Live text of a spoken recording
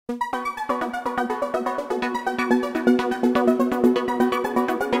Hello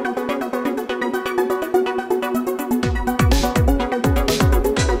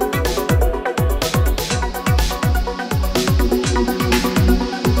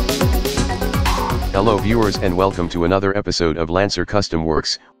viewers and welcome to another episode of Lancer Custom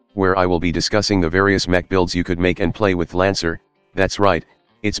Werks, where I will be discussing the various mech builds you could make and play with Lancer. That's right,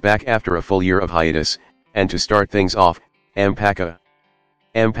 it's back after a full year of hiatus, and to start things off, Empakaai.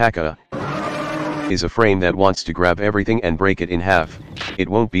 Empakaai is a frame that wants to grab everything and break it in half. It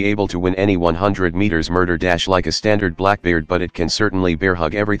won't be able to win any 100 meters murder dash like a standard Blackbeard, but it can certainly bear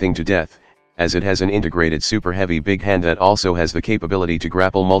hug everything to death, as it has an integrated super heavy big hand that also has the capability to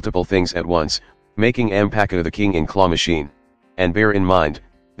grapple multiple things at once, making Empakaai the king in claw machine. And bear in mind,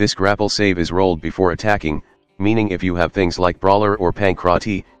 this grapple save is rolled before attacking, meaning if you have things like Brawler or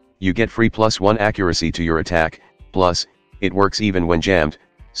Pankrati, you get free +1 accuracy to your attack, plus, it works even when jammed,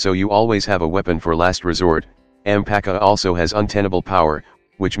 so you always have a weapon for last resort. Empakaai also has untenable power,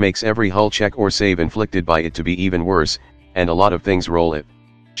 which makes every hull check or save inflicted by it to be even worse, and a lot of things roll it.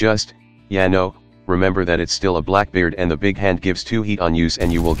 Remember that it's still a Blackbeard and the big hand gives 2 heat on use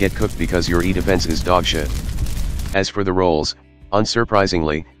and you will get cooked because your E defense is dogshit. As for the rolls,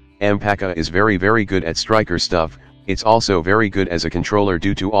 unsurprisingly, Empakaai is very good at striker stuff. It's also very good as a controller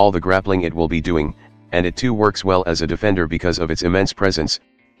due to all the grappling it will be doing, and it too works well as a defender because of its immense presence,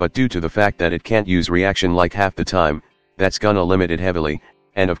 but due to the fact that it can't use reaction like half the time, that's gonna limit it heavily,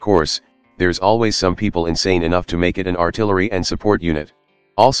 and of course, there's always some people insane enough to make it an artillery and support unit.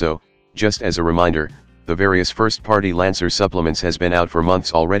 Also, just as a reminder, the various first-party Lancer supplements has been out for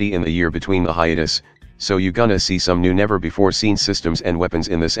months already in the year between the hiatus, so you gonna see some new never-before-seen systems and weapons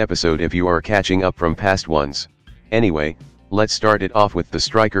in this episode if you are catching up from past ones. Anyway, let's start it off with the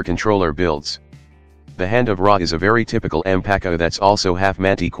striker controller builds. The Hand of Ra is a very typical Empakaai that's also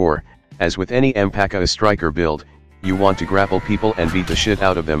Half-Manticore. As with any Empakaai striker build, you want to grapple people and beat the shit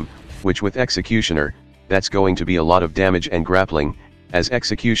out of them, which with Executioner, that's going to be a lot of damage and grappling, as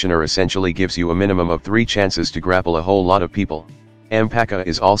Executioner essentially gives you a minimum of 3 chances to grapple a whole lot of people. Empakaai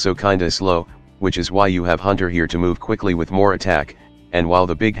is also kinda slow, which is why you have Hunter here to move quickly with more attack, and while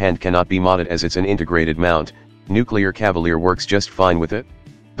the big hand cannot be modded as it's an integrated mount, Nuclear Cavalier works just fine with it.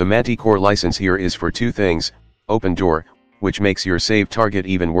 The Manticore license here is for 2 things, Open Door, which makes your save target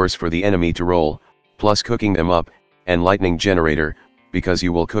even worse for the enemy to roll, plus cooking them up, and Lightning Generator, because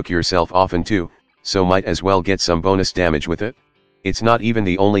you will cook yourself often too, so might as well get some bonus damage with it. It's not even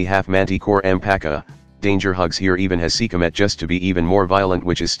the only Half-Manticore Empakaai. Danger Hugs here even has SEKHMET just to be even more violent,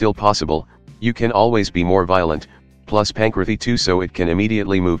 which is still possible. You can always be more violent, plus Pankrati too, so it can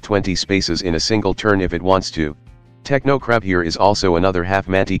immediately move 20 spaces in a single turn if it wants to. Technocrab here is also another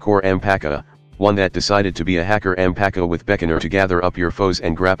Half-Manticore Empakaai, one that decided to be a hacker Empakaai with Beckoning to gather up your foes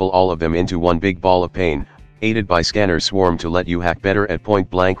and grapple all of them into one big ball of pain, aided by Scanner Swarm to let you hack better at point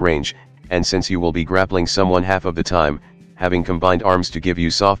blank range, and since you will be grappling someone half of the time, having combined arms to give you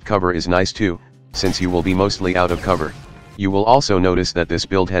soft cover is nice too, since you will be mostly out of cover. You will also notice that this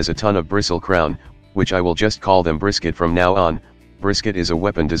build has a ton of Bristlecrown, which I will just call them Brisket from now on. Brisket is a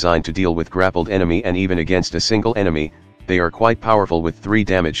weapon designed to deal with grappled enemy and even against a single enemy. They are quite powerful with 3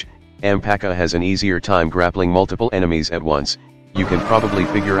 damage. Empakaai has an easier time grappling multiple enemies at once. You can probably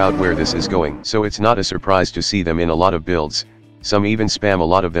figure out where this is going, so it's not a surprise to see them in a lot of builds. Some even spam a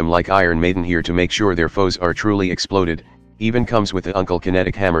lot of them like Iron Maiden here to make sure their foes are truly exploded. Even comes with the Uncle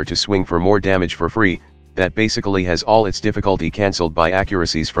Kinetic Hammer to swing for more damage for free, that basically has all its difficulty cancelled by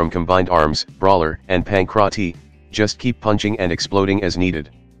accuracies from combined arms, Brawler, and Pankrati. Just keep punching and exploding as needed.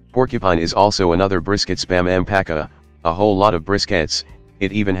 Porcupine is also another brisket spam Empakaai, a whole lot of briskets.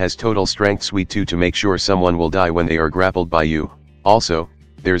 It even has total strength suite 2 to make sure someone will die when they are grappled by you. Also,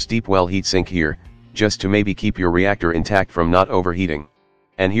 there's deep well heatsink here, just to maybe keep your reactor intact from not overheating.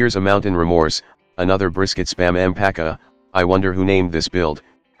 And here's a Mountain Remorse, another brisket spam Empakaai. I wonder who named this build.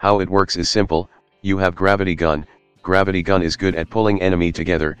 How it works is simple. You have Gravity Gun. Gravity Gun is good at pulling enemy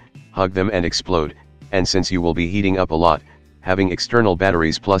together, hug them and explode, and since you will be heating up a lot, having external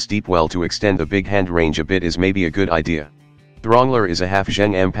batteries plus deep well to extend the big hand range a bit is maybe a good idea. Throngler is a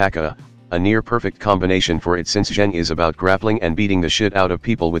Half-Zheng Empakaai, a near perfect combination for it since Zheng is about grappling and beating the shit out of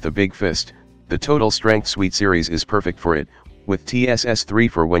people with a big fist. The Total Strength Suite series is perfect for it, with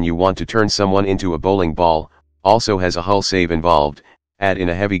TSS3 for when you want to turn someone into a bowling ball. Also has a hull save involved. Add in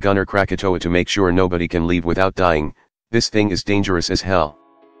a heavy gunner Krakatoa to make sure nobody can leave without dying. This thing is dangerous as hell.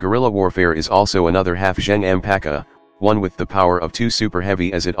 Guerrilla Warfare is also another Half-Zheng Empakaai, one with the power of 2 super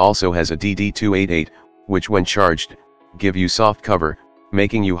heavy, as it also has a DD288, which when charged, give you soft cover,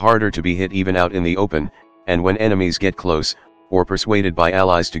 making you harder to be hit even out in the open, and when enemies get close, or persuaded by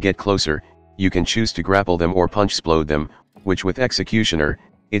allies to get closer, you can choose to grapple them or punch-splode them, which with Executioner,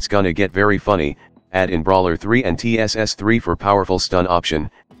 it's gonna get very funny. Add in Brawler 3 and TSS 3 for powerful stun option,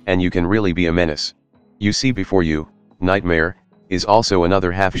 and you can really be a menace. You see before you, Nightmare, is also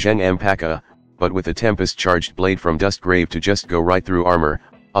another Half-Zheng Empakaai, but with a Tempest-charged blade from Dustgrave to just go right through armor.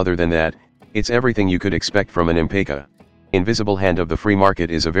 Other than that, it's everything you could expect from an Empakaai. Invisible Hand of the Free Market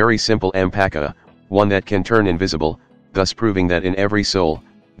is a very simple Empakaai, one that can turn invisible, thus proving that in every soul,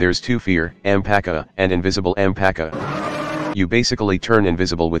 there's two Fear Empakaai and Invisible Empakaai. You basically turn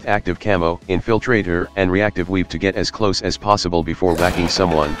invisible with active camo, infiltrator, and reactive weave to get as close as possible before whacking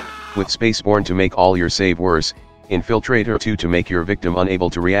someone, with Spaceborne to make all your save worse, Infiltrator 2 to make your victim unable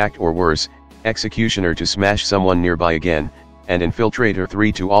to react or worse, Executioner to smash someone nearby again, and Infiltrator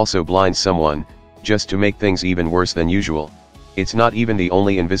 3 to also blind someone, just to make things even worse than usual. It's not even the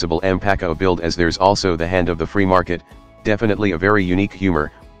only invisible Empakaai build, as there's also the Hand of the Free Market, definitely a very unique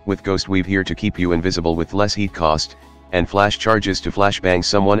humor, with Ghost Weave here to keep you invisible with less heat cost, and flash charges to flashbang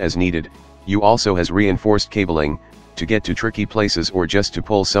someone as needed. You also has reinforced cabling, to get to tricky places or just to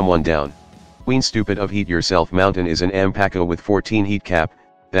pull someone down. Queen Stupid of Heat Yourself Mountain is an Empakaai with 14 heat cap,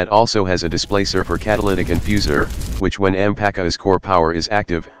 that also has a displacer for Catalytic Infuser, which when Empakaai's core power is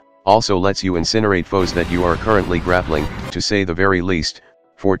active, also lets you incinerate foes that you are currently grappling. To say the very least,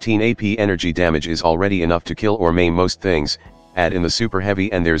 14 AP energy damage is already enough to kill or maim most things. Add in the super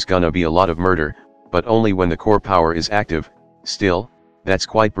heavy and there's gonna be a lot of murder, but only when the core power is active. Still, that's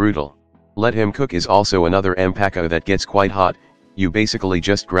quite brutal. Let Him Cook is also another Empakaai that gets quite hot. You basically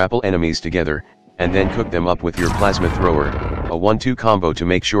just grapple enemies together, and then cook them up with your plasma thrower, a 1-2 combo to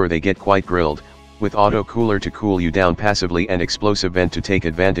make sure they get quite grilled, with auto cooler to cool you down passively and explosive vent to take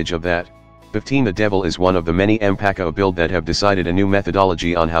advantage of that. 15 The Devil is one of the many Empakaai build that have decided a new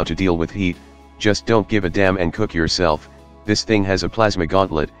methodology on how to deal with heat. Just don't give a damn and cook yourself. This thing has a plasma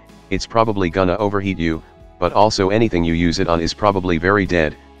gauntlet, it's probably gonna overheat you, but also anything you use it on is probably very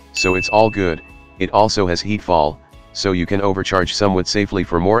dead, so it's all good. It also has heat fall, so you can overcharge somewhat safely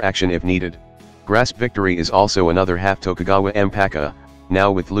for more action if needed. Grasp Victory is also another half Tokugawa Empakaai,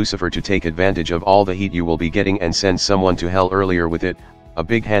 now with Lucifer to take advantage of all the heat you will be getting and send someone to hell earlier with it. A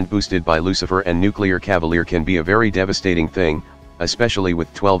big hand boosted by Lucifer and Nuclear Cavalier can be a very devastating thing, especially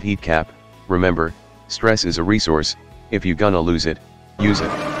with 12 heat cap. Remember, stress is a resource, if you gonna lose it, use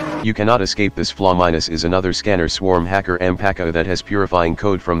it. You cannot escape this flaw. Minus is another Scanner Swarm Hacker Empakaai that has purifying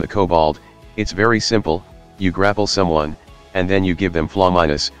code from the Kobold. It's very simple, you grapple someone, and then you give them flaw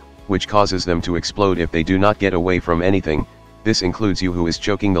minus, which causes them to explode if they do not get away from anything. This includes you who is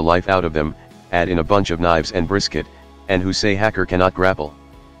choking the life out of them. Add in a bunch of knives and brisket, and who say hacker cannot grapple.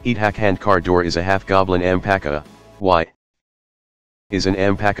 Heat Hack Hand Car Door is a half goblin Empakaai. Why? Is an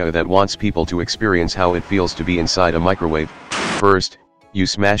Empakaai that wants people to experience how it feels to be inside a microwave. First, you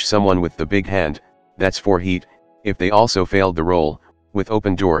smash someone with the big hand, that's 4 heat. If they also failed the roll, with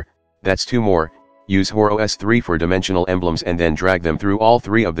Open Door, that's 2 more. Use Horos 3 for dimensional emblems and then drag them through all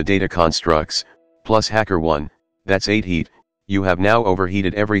 3 of the data constructs, plus Hacker 1, that's 8 heat. You have now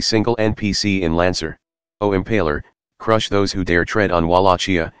overheated every single NPC in Lancer. O Impaler, Crush Those Who Dare Tread on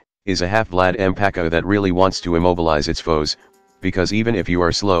Wallachia, is a half-Vlad Empakaai that really wants to immobilize its foes, because even if you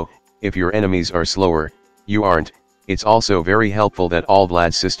are slow, if your enemies are slower, you aren't. It's also very helpful that all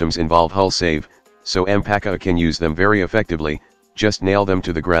Vlad systems involve hull save, so Empakaai can use them very effectively. Just nail them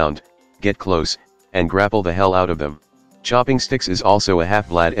to the ground, get close, and grapple the hell out of them. Chopping Sticks is also a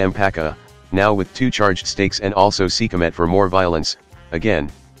half-Vlad Empakaai, now with 2 charged stakes and also SEKHMET for more violence.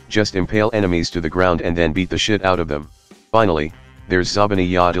 Again, just impale enemies to the ground and then beat the shit out of them. Finally, there's Zabani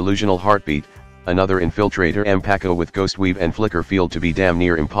Ya Delusional Heartbeat, another Infiltrator Empakaai with Ghost Weave and Flicker Field to be damn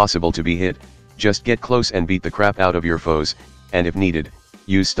near impossible to be hit. Just get close and beat the crap out of your foes, and if needed,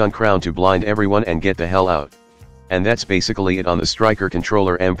 use Stun Crown to blind everyone and get the hell out. And that's basically it on the Striker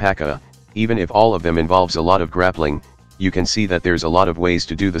Controller Empakaai. Even if all of them involves a lot of grappling, you can see that there's a lot of ways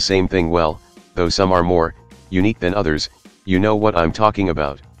to do the same thing well, though some are more unique than others. You know what I'm talking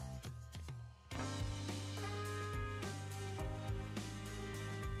about.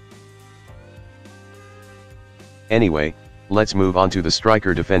 Anyway, let's move on to the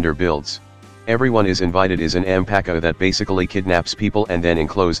Striker Defender builds. Everyone is Invited is an Empakaai that basically kidnaps people and then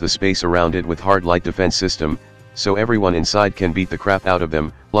enclose the space around it with hard light defense system, so everyone inside can beat the crap out of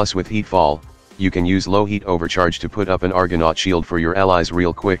them. Plus with heat fall, you can use low heat overcharge to put up an Argonaut shield for your allies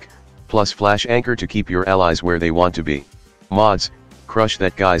real quick, plus flash anchor to keep your allies where they want to be. Mods, Crush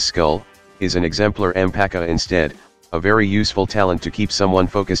That Guy's Skull, is an exemplar Empakaai instead, a very useful talent to keep someone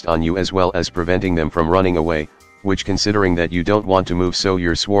focused on you as well as preventing them from running away, which considering that you don't want to move so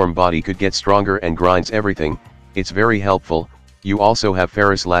your swarm body could get stronger and grinds everything, it's very helpful. You also have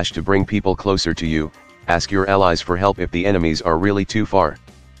Ferris Lash to bring people closer to you, ask your allies for help if the enemies are really too far.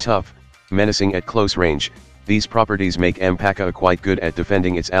 Tough, menacing at close range, these properties make Empakaai quite good at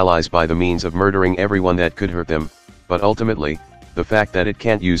defending its allies by the means of murdering everyone that could hurt them, but ultimately, the fact that it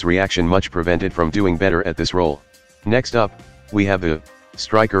can't use reaction much prevent it from doing better at this role. Next up, we have the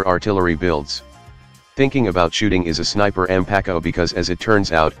Striker Artillery builds. Thinking about shooting is a sniper Empakaai because as it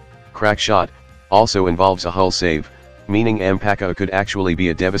turns out, crack shot also involves a hull save, meaning Empakaai could actually be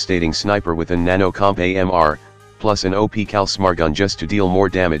a devastating sniper with a nano comp AMR, plus an OP cal smart gun just to deal more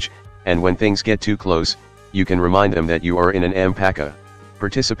damage, and when things get too close, you can remind them that you are in an Empakaai.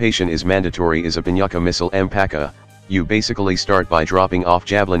 Participation is mandatory is a Pinyaka missile Empakaai. You basically start by dropping off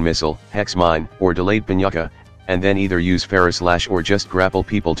Javelin missile, Hex Mine, or delayed Pinyaka, and then either use Ferris Lash or just grapple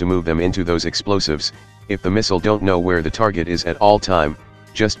people to move them into those explosives. If the missile don't know where the target is at all time,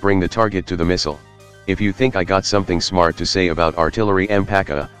 just bring the target to the missile. If you think I got something smart to say about artillery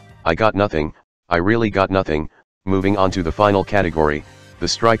Empakaai, I got nothing, I really got nothing. Moving on to the final category, the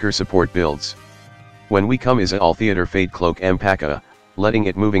striker support builds. When we come is a all theater fade cloak Empakaai, letting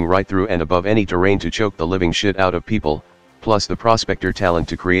it moving right through and above any terrain to choke the living shit out of people, plus the prospector talent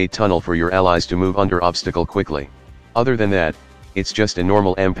to create tunnel for your allies to move under obstacle quickly. Other than that, it's just a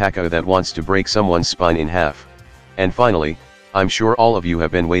normal Empakaai that wants to break someone's spine in half. And finally, I'm sure all of you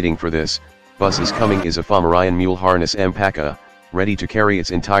have been waiting for this, Bus is Coming is a Fomorian mule harness Empakaai, ready to carry its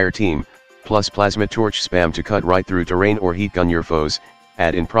entire team, plus plasma torch spam to cut right through terrain or heat gun your foes,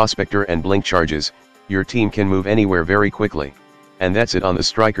 add in prospector and blink charges, your team can move anywhere very quickly. And that's it on the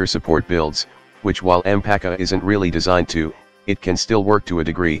striker support builds, which while Empakaai isn't really designed to, it can still work to a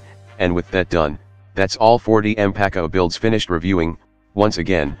degree, and with that done, that's all 40 Empakaai builds finished reviewing. Once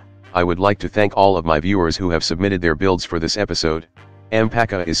again, I would like to thank all of my viewers who have submitted their builds for this episode.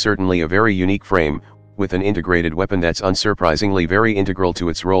 Empakaai is certainly a very unique frame, with an integrated weapon that's unsurprisingly very integral to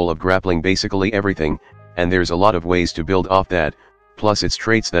its role of grappling basically everything, and there's a lot of ways to build off that, plus its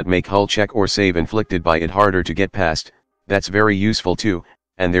traits that make hull check or save inflicted by it harder to get past, that's very useful too,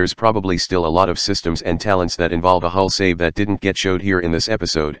 and there's probably still a lot of systems and talents that involve a hull save that didn't get showed here in this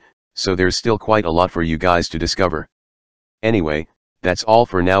episode, so there's still quite a lot for you guys to discover. Anyway, that's all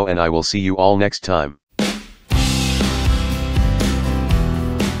for now and I will see you all next time.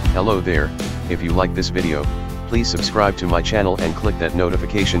 Hello there, if you like this video, please subscribe to my channel and click that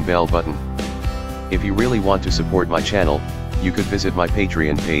notification bell button. If you really want to support my channel, you could visit my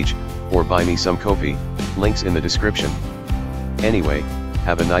Patreon page, or buy me some coffee, links in the description. Anyway,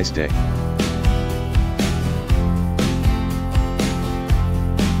 have a nice day.